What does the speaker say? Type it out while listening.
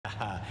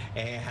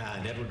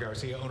And Edward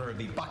Garcia, owner of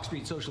the Box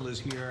Street Social, is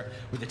here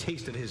with a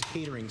taste of his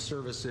catering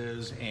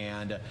services.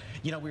 And,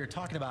 we were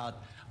talking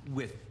about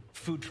with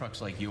food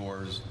trucks like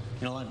yours,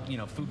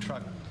 food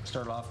truck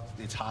started off,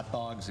 it's hot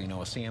dogs,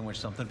 a sandwich,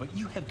 something, but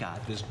you have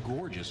got this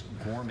gorgeous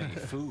gourmet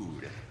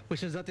food.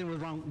 Which is nothing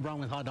wrong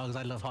with hot dogs.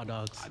 I love hot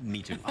dogs.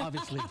 Me too.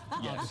 Obviously.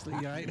 Yes. Obviously,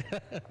 right?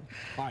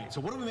 All right, so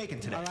what are we making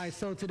today? All right,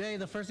 so today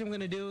the first thing we're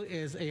going to do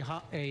is a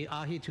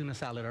Ahi Tuna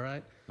salad, all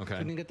right? Okay. So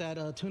we can get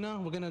that tuna.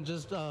 We're going to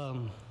just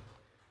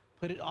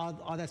put it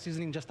all that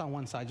seasoning just on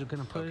one side. You're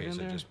going to put it in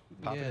there. Okay, so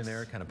just pop it in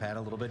there, kind of pat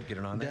a little bit, get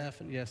it on there?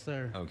 Definitely, yes,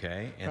 sir.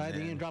 Okay. And right,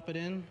 then you drop it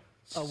in.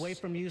 Away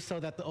from you so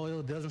that the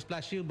oil doesn't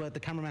splash you, but the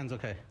cameraman's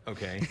okay.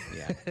 Okay,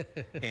 yeah.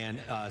 And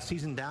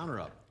season down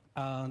or up?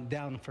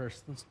 Down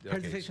first.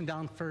 Presentation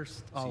down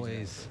first,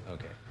 always.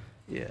 Okay.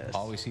 Yes.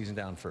 Always season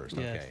down first,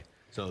 yes. Okay.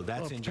 So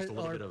that's in just a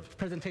little bit of...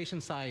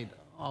 Presentation side,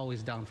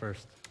 always down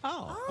first.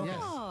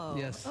 Oh.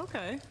 Yes.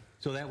 Okay.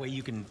 So that way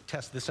you can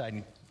test this side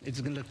and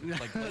it's going to look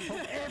like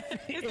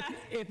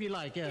if you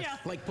like, yes. Yeah.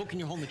 like poking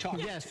your hole in the chalk.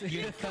 Yes.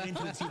 You didn't come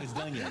into it and see if it's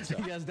done yet. So.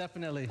 Yes,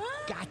 definitely.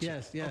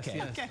 Gotcha. Yes.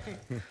 Okay.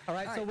 All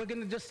right, so we're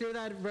going to just stir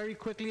that very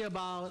quickly,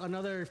 about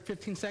another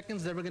 15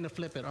 seconds, then we're going to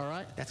flip it, all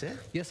right? That's it?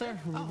 Yes, sir.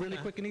 Really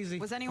quick and easy.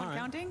 Was anyone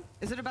counting?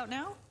 Is it about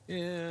now?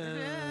 Yeah.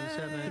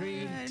 7,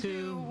 3,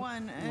 2,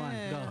 1,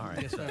 go. All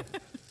right. Yes, sir.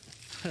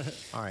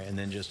 All right, and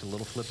then just a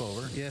little flip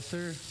over. Yes,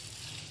 sir.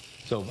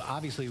 So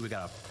obviously we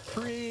got a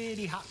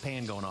pretty hot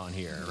pan going on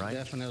here, right?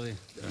 Definitely.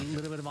 A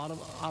little bit of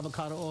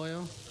avocado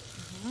oil.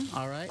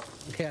 All right.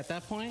 Okay, at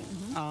that point,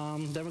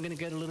 then we're going to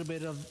get a little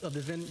bit of the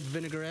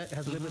vinaigrette. It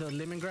has a little bit of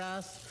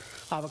lemongrass,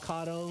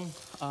 avocado,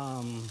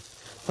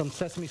 some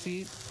sesame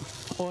seed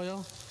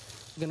oil.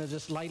 We're going to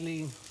just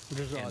lightly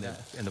drizzle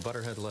that. And the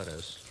butterhead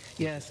lettuce.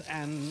 Yes,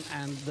 and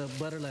the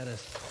butter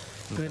lettuce.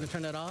 Go ahead and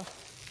turn that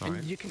off. All and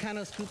right. you can kind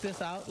of scoop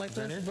this out like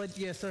this. It? But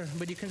yes, sir.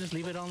 But you can just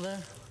leave it on there.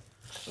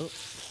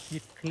 You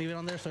can leave it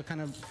on there, so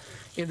kind of,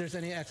 if there's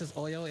any excess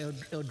oil,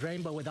 it'll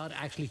drain, but without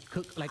actually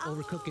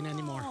overcooking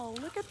anymore. Oh,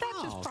 look at that!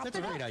 Just pop That's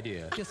it a great up.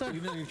 idea. Yes, sir.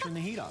 Even though you turn the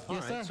heat up.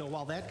 Yes, All right. sir. So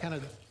while that kind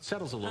of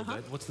settles a little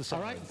bit, what's the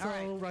salad? All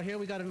right. So right here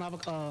we got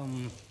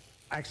an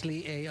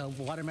actually a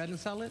watermelon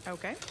salad.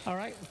 Okay. All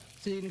right.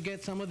 So you can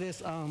get some of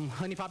this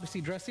honey poppy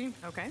seed dressing.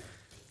 Okay.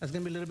 That's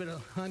gonna be a little bit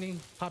of honey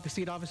poppy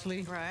seed,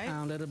 obviously. Right.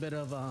 And a little bit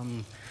of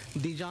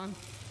Dijon.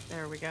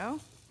 There we go.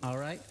 All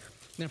right.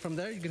 Then from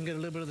there, you can get a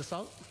little bit of the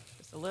salt.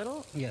 Just a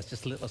little. Yes,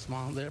 just a little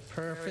small there.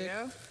 Perfect.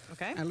 There we go.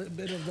 Okay. And a little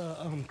bit of the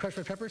crushed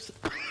red peppers.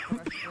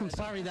 I'm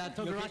sorry, that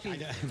togarashi.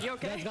 You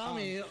okay? That got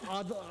me.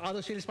 All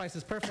those chili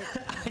spices, perfect.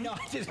 I know.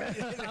 I was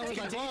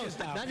like,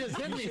 whoa, that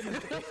just hit me.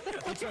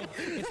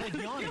 It's like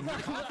yawning.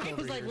 I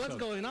was like, what's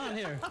going on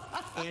here?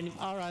 And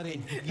all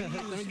righty.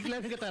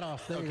 Let me get that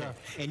off. There you go.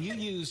 And you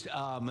used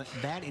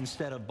that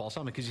instead of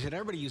balsamic, because you said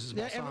everybody uses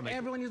balsamic. Yeah,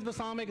 everyone uses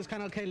balsamic. It's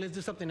kind of okay. Let's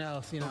do something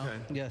else, Okay.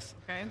 Yes.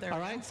 Okay, there all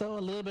we right, go. so a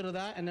little bit of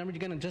that, and then we're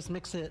going to just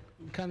mix it.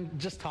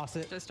 Just toss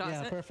it. Just toss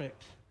it? Yeah,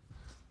 perfect.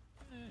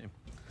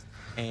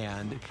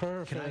 And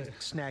Perfect. can I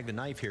snag the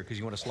knife here because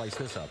you want to slice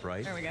this up,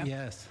 right? There we go.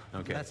 Yes.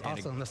 Okay. That's And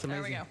awesome. That's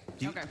amazing. There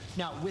we go. Okay.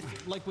 Now,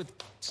 with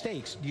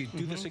steaks, do you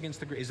do this against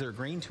the grain? Is there a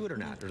grain to it or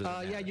not? Or does it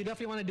Yeah, matter? you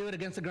definitely want to do it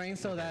against the grain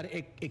so that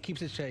it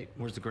keeps its shape.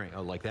 Where's the grain?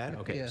 Oh, like that?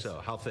 Okay. Yes.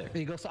 So how thick?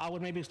 You go. So I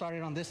would maybe start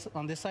it on this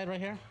side right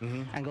here,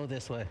 and go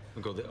this way.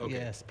 Okay.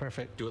 Yes,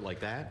 perfect. Do it like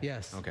that?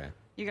 Yes. Okay.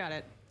 You got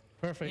it.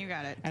 Perfect. You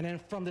got it. And then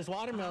from this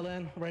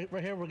watermelon, right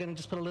here, we're gonna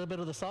just put a little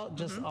bit of the salt.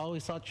 Just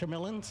always salt your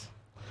melons.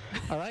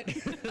 All right.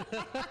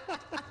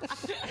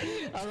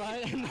 All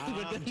right.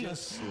 I'm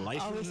just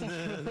slicing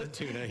the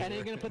tuna here. And then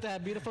you're gonna put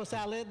that beautiful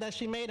salad that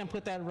she made and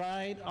put that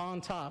right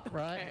on top,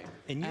 right? Okay.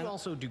 And you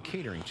also do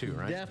catering too,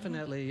 right?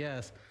 Definitely,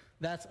 yes.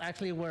 That's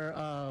actually where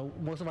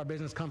most of our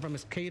business come from,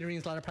 is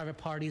caterings, a lot of private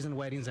parties and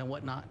weddings and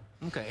whatnot.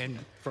 Okay. And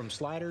from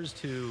sliders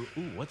to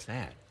what's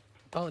that?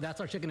 Oh,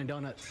 that's our chicken and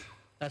donuts.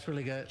 That's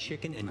really good.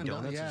 Chicken and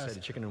donuts yes. instead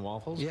of chicken and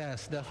waffles?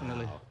 Yes,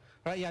 definitely. Wow.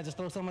 Right, yeah, just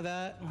throw some of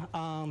that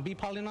beef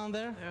pollen on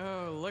there.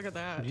 Oh, look at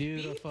that.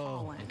 Beautiful. Beef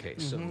pollen. Okay,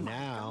 so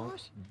now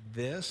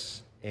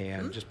this,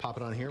 and just pop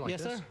it on here like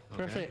Yes, this? sir.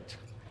 Okay. Perfect.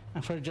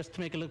 And for just to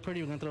make it look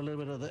pretty, we're gonna throw a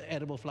little bit of the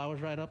edible flowers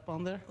right up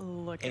on there.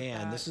 Look at that.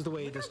 And this is the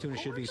way this tuna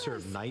should be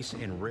served, nice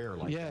and rare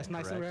like that. Yes,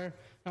 nice and rare.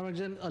 And we're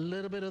just a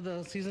little bit of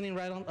the seasoning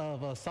right on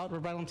of salt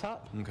right on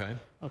top. Okay.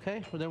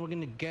 Okay. Well, then we're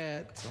gonna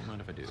get. Don't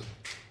mind if I do.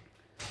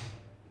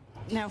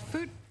 Now,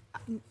 food.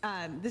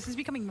 This is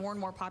becoming more and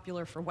more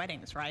popular for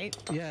weddings, right?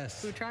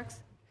 Yes. Food trucks.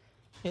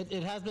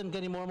 It has been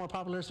getting more and more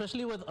popular,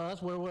 especially with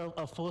us, where we're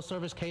a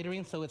full-service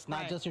catering, so it's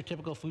not Right. just your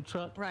typical food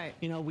truck. Right.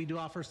 You know, we do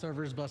offer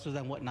servers, busters,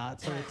 and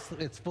whatnot, so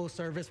it's full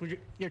service. We're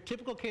your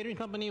typical catering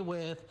company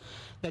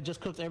that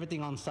just cooks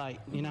everything on site.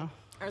 You know.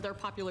 Are there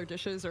popular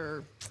dishes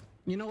or?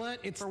 You know what?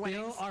 It's For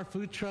still weddings? our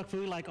food truck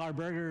food, like our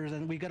burgers,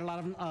 and we got a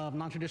lot of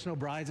non-traditional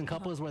brides and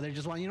couples where they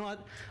just want, you know what?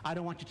 I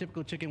don't want your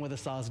typical chicken with a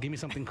sauce. Give me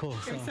something cool.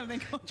 Give me something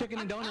cool. Chicken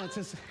and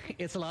donuts,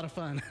 it's a lot of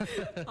fun.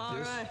 All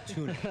This right.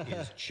 tuna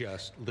is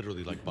just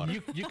literally like butter.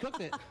 You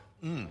cooked it.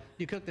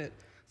 You cooked it.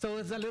 So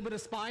it's a little bit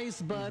of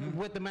spice, but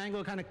with the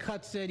mango, it kind of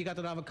cuts it. You got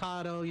that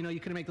avocado. You know, you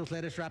can make those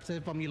lettuce wraps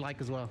if you like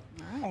as well.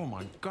 Oh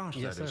my gosh,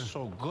 Yes, that is sir.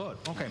 so good.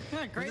 Okay.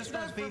 Yeah, great This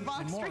stuff recipe for and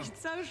Box more. Street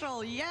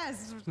Social.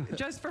 Yes.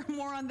 Just for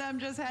more on them,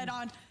 just head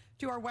on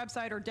to our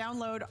website or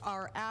download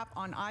our app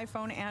on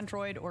iPhone,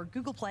 Android, or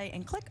Google Play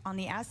and click on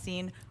the As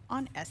Seen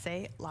on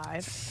SA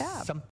Live tab.